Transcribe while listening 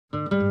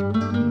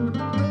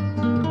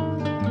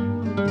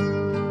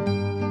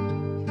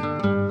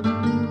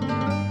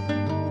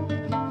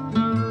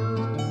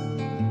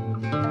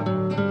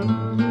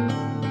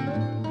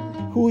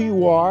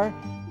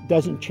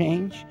doesn't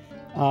change.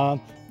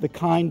 The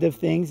kind of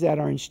things that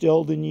are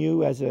instilled in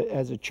you as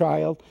a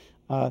child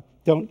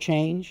don't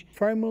change.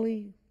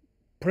 Family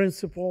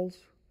principles,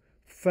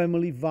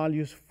 family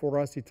values for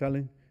us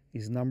Italian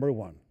is number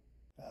one.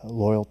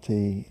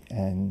 Loyalty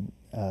and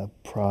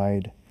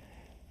pride,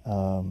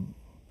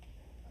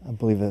 I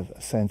believe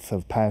a sense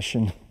of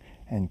passion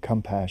and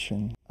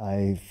compassion.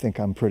 I think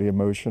I'm pretty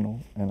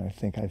emotional, and I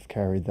think I've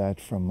carried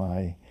that from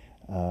my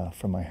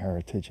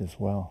heritage as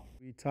well.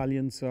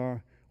 Italians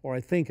are, or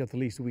I think at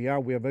least we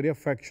are very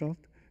affectionate.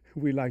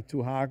 We like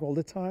to hug all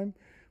the time.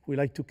 We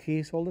like to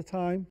kiss all the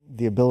time.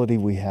 The ability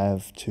we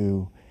have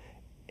to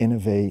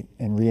innovate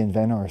and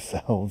reinvent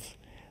ourselves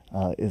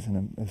is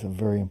a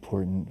very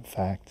important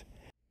fact.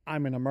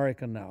 I'm an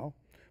American now,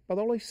 but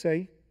I always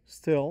say,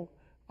 still,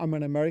 I'm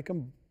an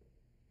American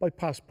by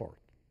passport.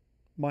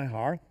 My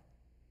heart,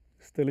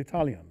 still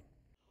Italian.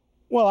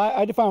 Well,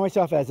 I define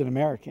myself as an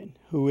American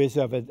who is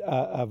of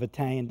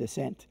Italian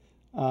descent.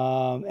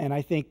 And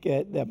I think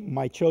that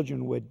my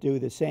children would do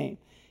the same.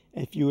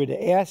 If you were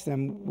to ask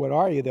them, what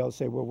are you? They'll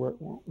say, well,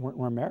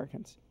 we're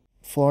Americans.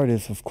 Florida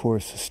is, of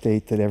course, a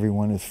state that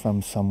everyone is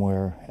from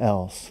somewhere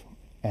else.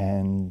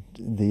 And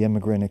the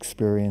immigrant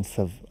experience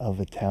of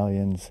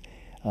Italians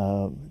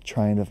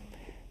trying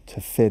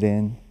to fit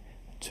in,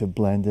 to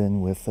blend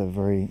in with a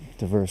very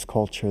diverse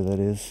culture that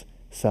is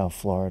South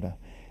Florida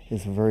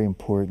is a very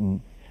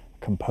important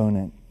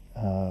component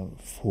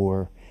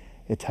for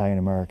Italian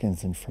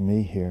Americans and for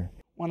me here.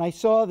 When I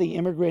saw the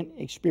immigrant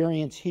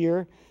experience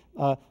here,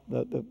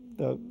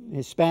 the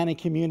Hispanic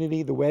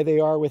community, the way they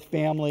are with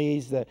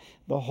families, the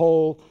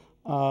whole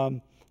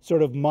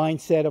sort of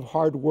mindset of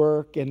hard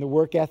work and the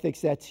work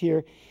ethics that's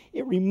here,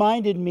 it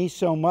reminded me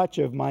so much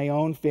of my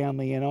own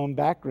family and own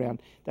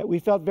background that we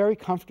felt very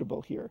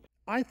comfortable here.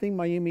 I think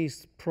Miami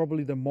is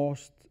probably the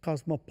most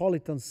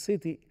cosmopolitan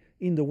city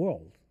in the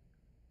world.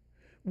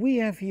 We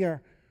have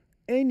here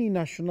any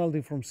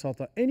nationality from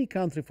any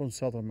country from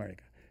South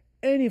America,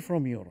 any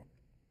from Europe,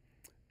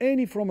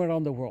 any from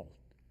around the world,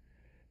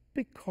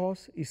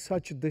 because it's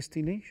such a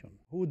destination.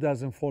 Who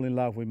doesn't fall in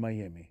love with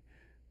Miami?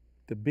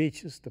 The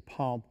beaches, the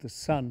palm, the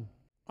sun.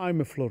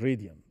 I'm a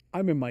Floridian.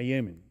 I'm a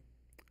Miamian,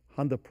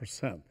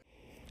 100%.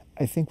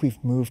 I think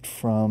we've moved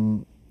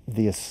from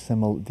the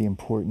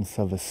importance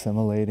of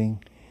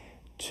assimilating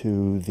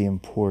to the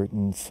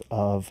importance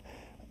of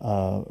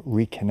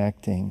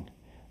reconnecting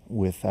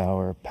with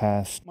our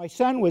past. My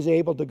son was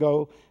able to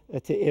go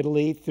to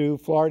Italy through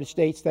Florida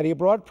State Study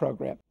Abroad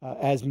program.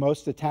 As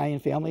most Italian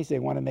families, they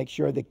want to make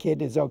sure the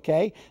kid is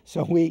okay.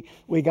 So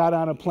we got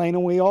on a plane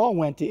and we all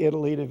went to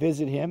Italy to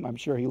visit him. I'm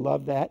sure he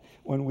loved that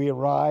when we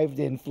arrived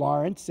in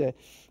Florence.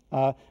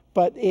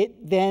 But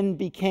it then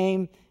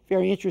became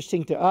very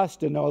interesting to us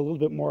to know a little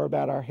bit more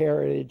about our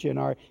heritage and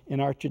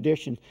our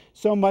traditions.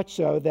 So much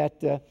so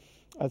that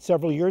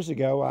several years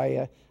ago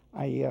I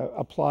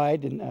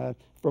applied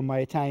for my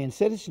Italian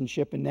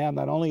citizenship, and now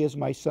not only is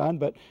my son,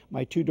 but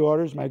my two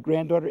daughters, my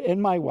granddaughter,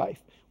 and my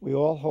wife, we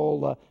all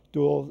hold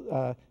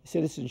dual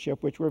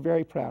citizenship, which we're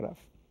very proud of.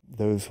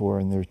 Those who are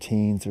in their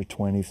teens or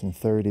 20s and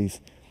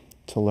 30s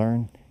to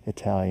learn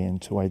Italian,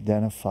 to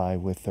identify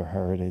with their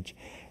heritage,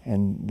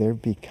 and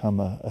they've become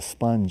a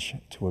sponge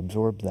to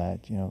absorb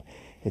that. You know,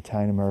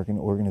 Italian American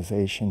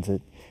organizations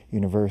at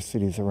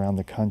universities around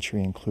the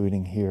country,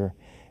 including here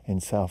in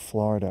South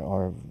Florida,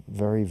 are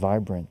very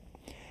vibrant.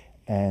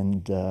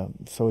 And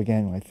so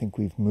again, I think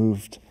we've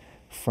moved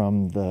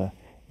from the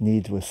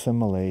need to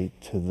assimilate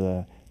to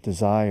the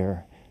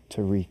desire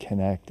to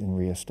reconnect and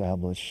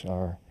reestablish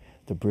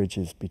the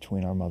bridges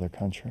between our mother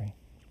country.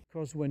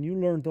 Because when you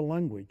learn the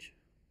language,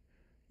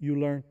 you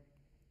learn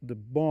the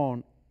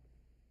bond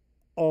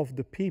of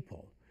the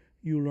people,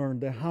 you learn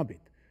the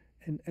habit.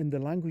 And the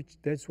language,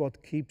 that's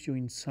what keeps you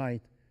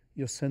inside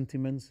your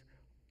sentiments,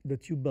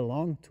 that you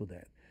belong to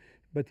that.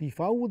 But if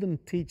I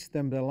wouldn't teach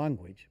them the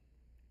language,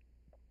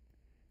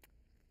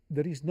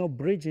 there is no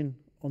bridging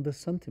on the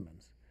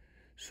sentiments.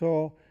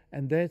 So,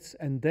 and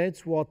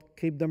that's what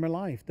keeps them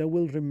alive. They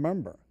will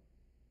remember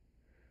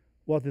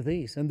what it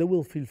is, and they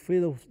will feel free.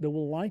 They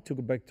will like to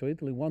go back to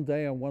Italy one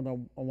day. I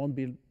won't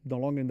be no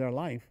longer in their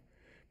life,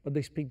 but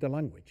they speak the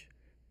language.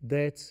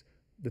 That's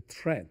the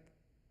thread.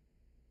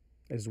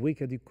 As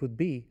weak as it could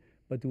be,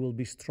 but it will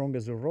be strong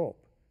as a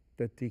rope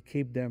that they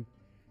keep them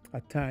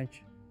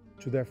attached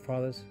to their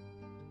father's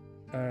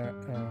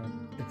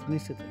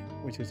ethnicity,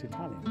 which is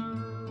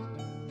Italian.